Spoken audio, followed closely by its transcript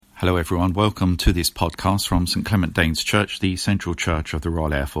Hello everyone, welcome to this podcast from St Clement Danes Church, the Central Church of the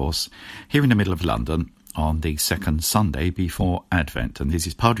Royal Air Force, here in the middle of London on the second Sunday before Advent. And this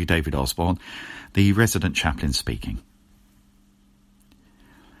is Padre David Osborne, the resident chaplain speaking.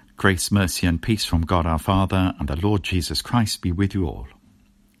 Grace, mercy and peace from God our Father and the Lord Jesus Christ be with you all.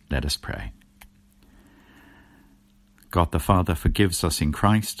 Let us pray. God the Father forgives us in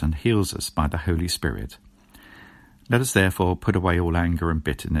Christ and heals us by the Holy Spirit. Let us therefore put away all anger and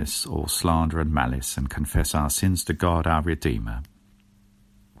bitterness, all slander and malice, and confess our sins to God our Redeemer.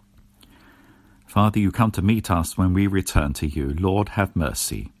 Father, you come to meet us when we return to you. Lord, have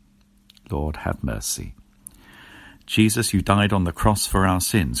mercy. Lord, have mercy. Jesus, you died on the cross for our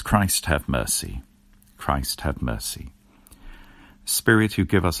sins. Christ, have mercy. Christ, have mercy. Spirit, you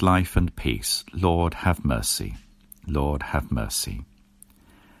give us life and peace. Lord, have mercy. Lord, have mercy.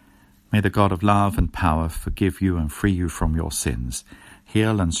 May the God of love and power forgive you and free you from your sins,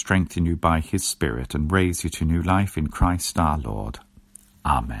 heal and strengthen you by his Spirit, and raise you to new life in Christ our Lord.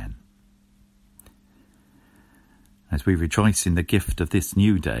 Amen. As we rejoice in the gift of this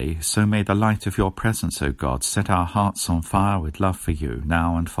new day, so may the light of your presence, O God, set our hearts on fire with love for you,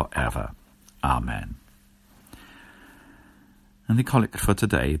 now and forever. Amen. And the collect for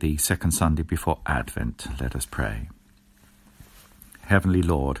today, the second Sunday before Advent, let us pray. Heavenly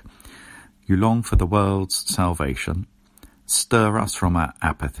Lord, you long for the world's salvation. Stir us from our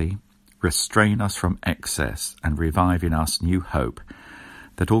apathy, restrain us from excess, and revive in us new hope,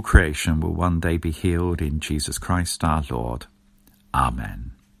 that all creation will one day be healed in Jesus Christ our Lord.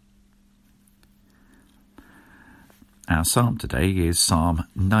 Amen. Our psalm today is Psalm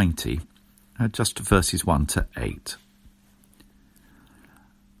 90, just verses 1 to 8.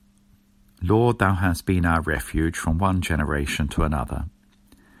 Lord, thou hast been our refuge from one generation to another.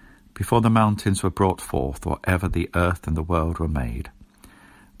 Before the mountains were brought forth, or ever the earth and the world were made,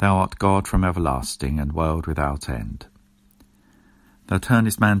 thou art God from everlasting, and world without end. Thou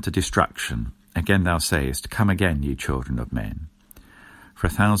turnest man to destruction. Again thou sayest, Come again, ye children of men. For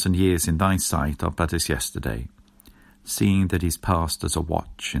 1,000 years in thy sight are but as yesterday, seeing that is past as a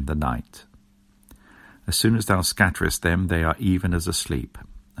watch in the night. As soon as thou scatterest them, they are even as asleep,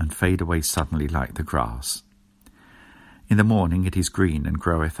 and fade away suddenly like the grass. In the morning it is green and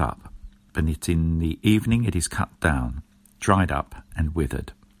groweth up, but in the evening it is cut down, dried up, and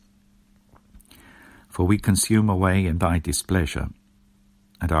withered. For we consume away in thy displeasure,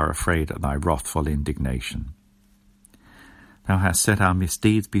 and are afraid at thy wrathful indignation. Thou hast set our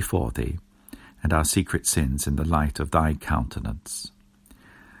misdeeds before thee, and our secret sins in the light of thy countenance.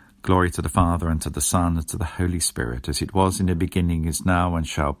 Glory to the Father, and to the Son, and to the Holy Spirit, as it was in the beginning, is now, and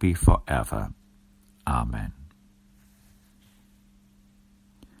shall be for ever. Amen.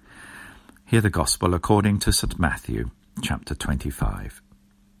 Hear the Gospel according to St. Matthew, chapter 25.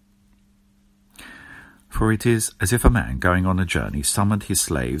 For it is as if a man going on a journey summoned his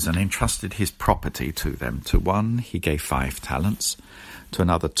slaves and entrusted his property to them. To one he gave 5 talents, to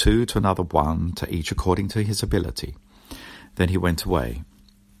another 2, to another 1, to each according to his ability. Then he went away.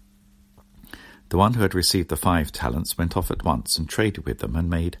 The one who had received the 5 talents went off at once and traded with them and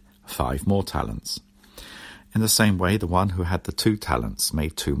made 5 more talents. In the same way, the one who had the 2 talents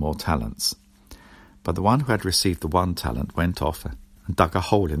made 2 more talents. But the one who had received the 1 talent went off and dug a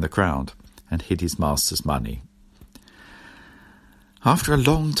hole in the ground and hid his master's money. After a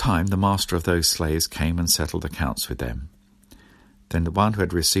long time, the master of those slaves came and settled accounts with them. Then the one who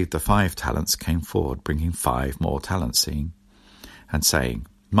had received the 5 talents came forward, bringing 5 more talents, and saying,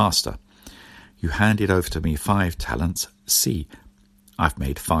 Master, you handed over to me 5 talents. See, I've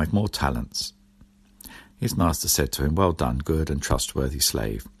made 5 more talents. His master said to him, Well done, good and trustworthy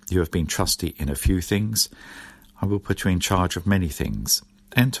slave. You have been trusty in a few things. I will put you in charge of many things.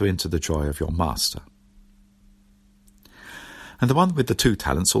 Enter into the joy of your master. And the one with the 2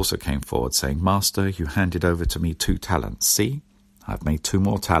 talents also came forward, saying, Master, you handed over to me 2 talents. See, I've made 2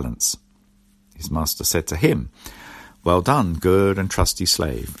 more talents. His master said to him, Well done, good and trusty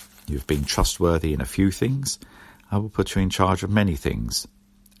slave. You have been trustworthy in a few things. I will put you in charge of many things.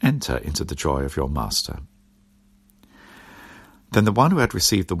 Enter into the joy of your master. Then the one who had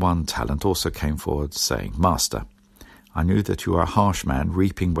received the 1 talent also came forward, saying, Master, I knew that you are a harsh man,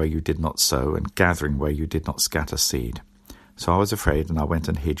 reaping where you did not sow, and gathering where you did not scatter seed. So I was afraid, and I went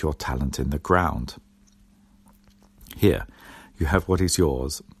and hid your talent in the ground. Here, you have what is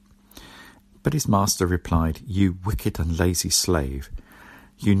yours. But his master replied, You wicked and lazy slave.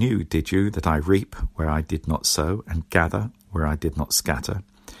 You knew, did you, that I reap where I did not sow, and gather where I did not scatter?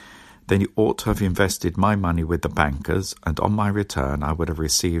 Then you ought to have invested my money with the bankers, and on my return I would have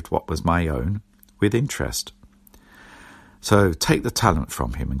received what was my own, with interest. So take the talent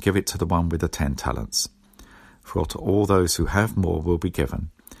from him and give it to the one with the 10 talents. For to all those who have more will be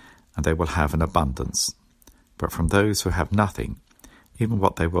given, and they will have an abundance. But from those who have nothing, even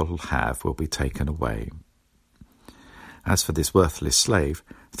what they will have will be taken away. As for this worthless slave,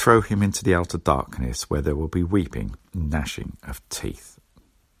 throw him into the outer darkness, where there will be weeping and gnashing of teeth.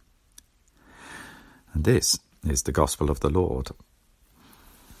 And this is the gospel of the Lord.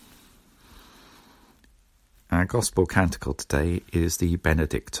 Our gospel canticle today is the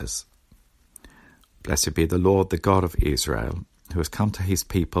Benedictus. Blessed be the Lord, the God of Israel, who has come to his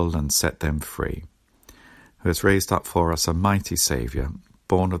people and set them free, who has raised up for us a mighty Saviour,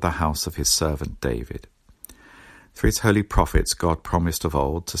 born of the house of his servant David. Through his holy prophets God promised of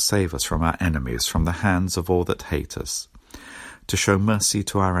old to save us from our enemies, from the hands of all that hate us, to show mercy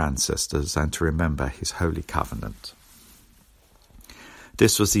to our ancestors and to remember his holy covenant.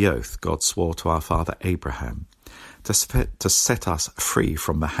 This was the oath God swore to our father Abraham, to set us free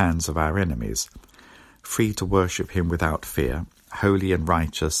from the hands of our enemies, free to worship him without fear, holy and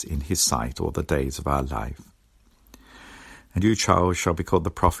righteous in his sight all the days of our life. And you, Charles, shall be called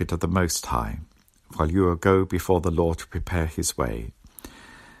the prophet of the Most High, while you will go before the Lord to prepare his way,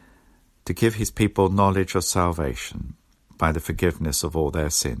 to give his people knowledge of salvation by the forgiveness of all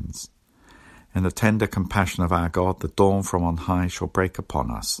their sins. In the tender compassion of our God, the dawn from on high shall break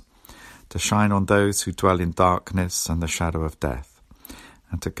upon us, to shine on those who dwell in darkness and the shadow of death,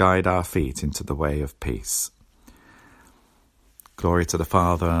 and to guide our feet into the way of peace. Glory to the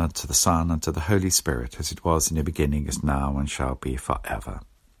Father, to the Son, and to the Holy Spirit, as it was in the beginning, is now, and shall be forever.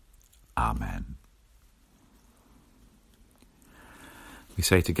 Amen. We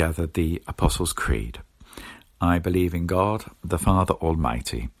say together the Apostles' Creed. I believe in God, the Father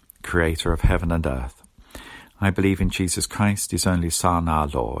Almighty, creator of heaven and earth. I believe in Jesus Christ, his only Son, our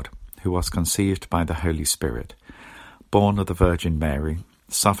Lord, who was conceived by the Holy Spirit, born of the Virgin Mary,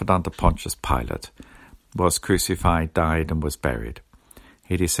 suffered under Pontius Pilate, was crucified, died, and was buried.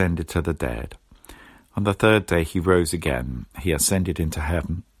 He descended to the dead. On the third day he rose again. He ascended into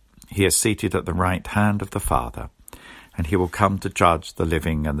heaven. He is seated at the right hand of the Father, and he will come to judge the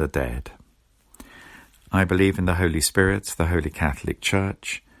living and the dead. I believe in the Holy Spirit, the Holy Catholic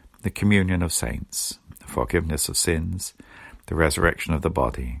Church, the communion of saints, the forgiveness of sins, the resurrection of the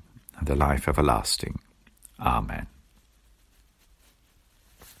body, and the life everlasting. Amen.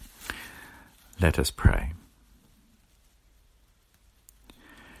 Let us pray.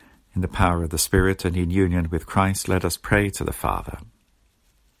 In the power of the Spirit and in union with Christ, let us pray to the Father.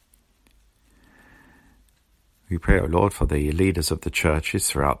 We pray, O Lord, for the leaders of the churches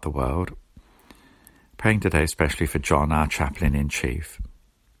throughout the world, praying today especially for John, our chaplain-in-chief.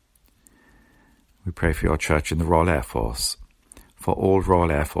 We pray for your church in the Royal Air Force, for all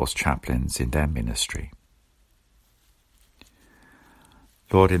Royal Air Force chaplains in their ministry.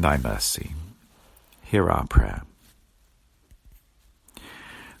 Lord, in thy mercy, hear our prayer.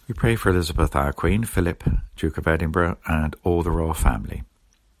 We pray for Elizabeth, our Queen, Philip, Duke of Edinburgh, and all the royal family,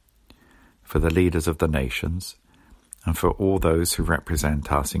 for the leaders of the nations, and for all those who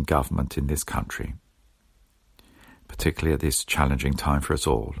represent us in government in this country, particularly at this challenging time for us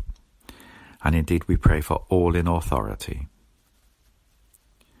all. And indeed we pray for all in authority.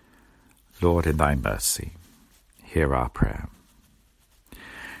 Lord, in thy mercy, hear our prayer.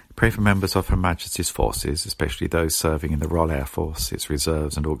 Pray for members of Her Majesty's forces, especially those serving in the Royal Air Force, its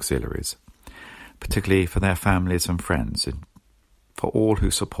reserves and auxiliaries, particularly for their families and friends, and for all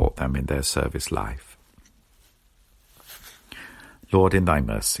who support them in their service life. Lord, in thy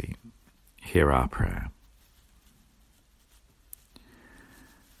mercy, hear our prayer.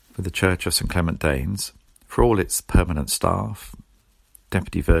 For the Church of St. Clement Danes, for all its permanent staff,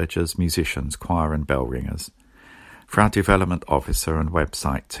 deputy vergers, musicians, choir and bell ringers, for our development officer and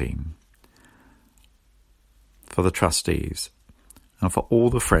website team, for the trustees, and for all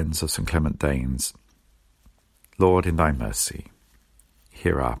the friends of St. Clement Danes. Lord, in thy mercy,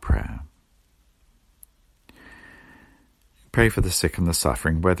 hear our prayer. Pray for the sick and the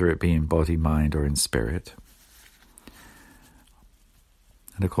suffering, whether it be in body, mind, or in spirit.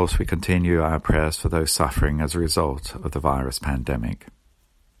 And of course we continue our prayers for those suffering as a result of the virus pandemic.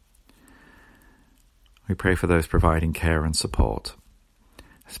 We pray for those providing care and support,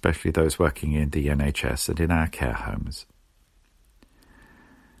 especially those working in the NHS and in our care homes.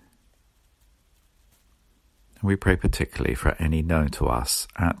 And we pray particularly for any known to us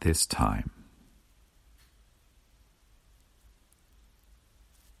at this time.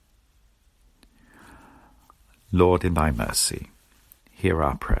 Lord, in thy mercy, hear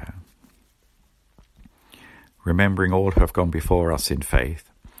our prayer. Remembering all who have gone before us in faith,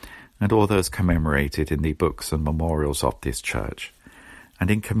 and all those commemorated in the books and memorials of this church. And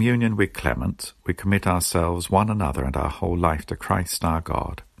in communion with Clement, we commit ourselves, one another, and our whole life to Christ our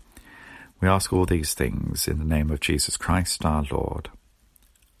God. We ask all these things in the name of Jesus Christ our Lord.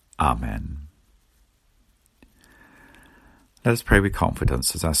 Amen. Let us pray with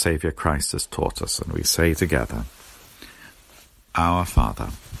confidence as our Saviour Christ has taught us, and we say together, Our Father,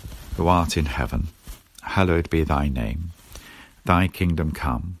 who art in heaven, hallowed be thy name. Thy kingdom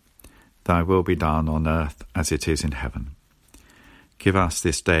come, thy will be done on earth as it is in heaven. Give us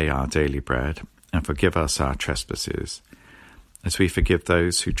this day our daily bread, and forgive us our trespasses, as we forgive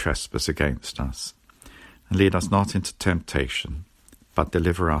those who trespass against us. And lead us not into temptation, but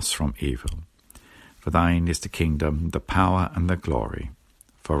deliver us from evil. For thine is the kingdom, the power, and the glory,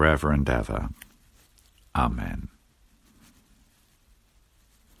 for ever and ever. Amen.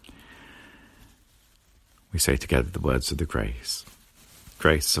 We say together the words of the grace.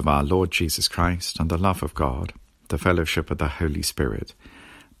 Grace of our Lord Jesus Christ, and the love of God, the fellowship of the Holy Spirit,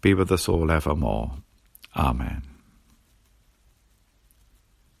 be with us all evermore. Amen.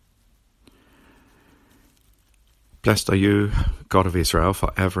 Blessed are you, God of Israel,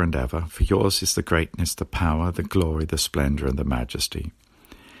 for ever and ever, for yours is the greatness, the power, the glory, the splendour, and the majesty.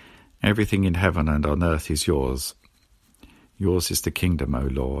 Everything in heaven and on earth is yours. Yours is the kingdom, O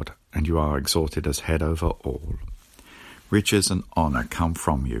Lord, and you are exalted as head over all. Riches and honour come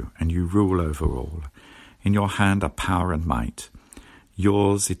from you, and you rule over all. In your hand are power and might.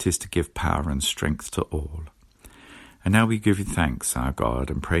 Yours it is to give power and strength to all. And now we give you thanks, our God,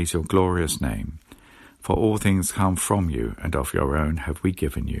 and praise your glorious name. For all things come from you, and of your own have we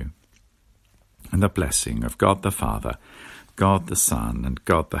given you. And the blessing of God the Father, God the Son, and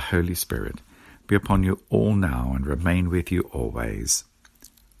God the Holy Spirit be upon you all now and remain with you always.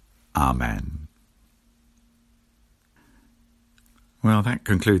 Amen. Well, that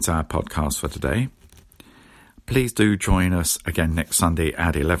concludes our podcast for today. Please do join us again next Sunday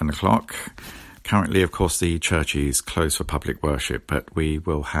at 11 o'clock. Currently, of course, the church is closed for public worship, but we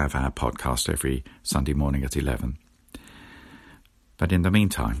will have our podcast every Sunday morning at 11. But in the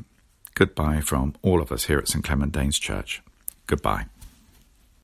meantime, goodbye from all of us here at St. Clement Danes Church. Goodbye.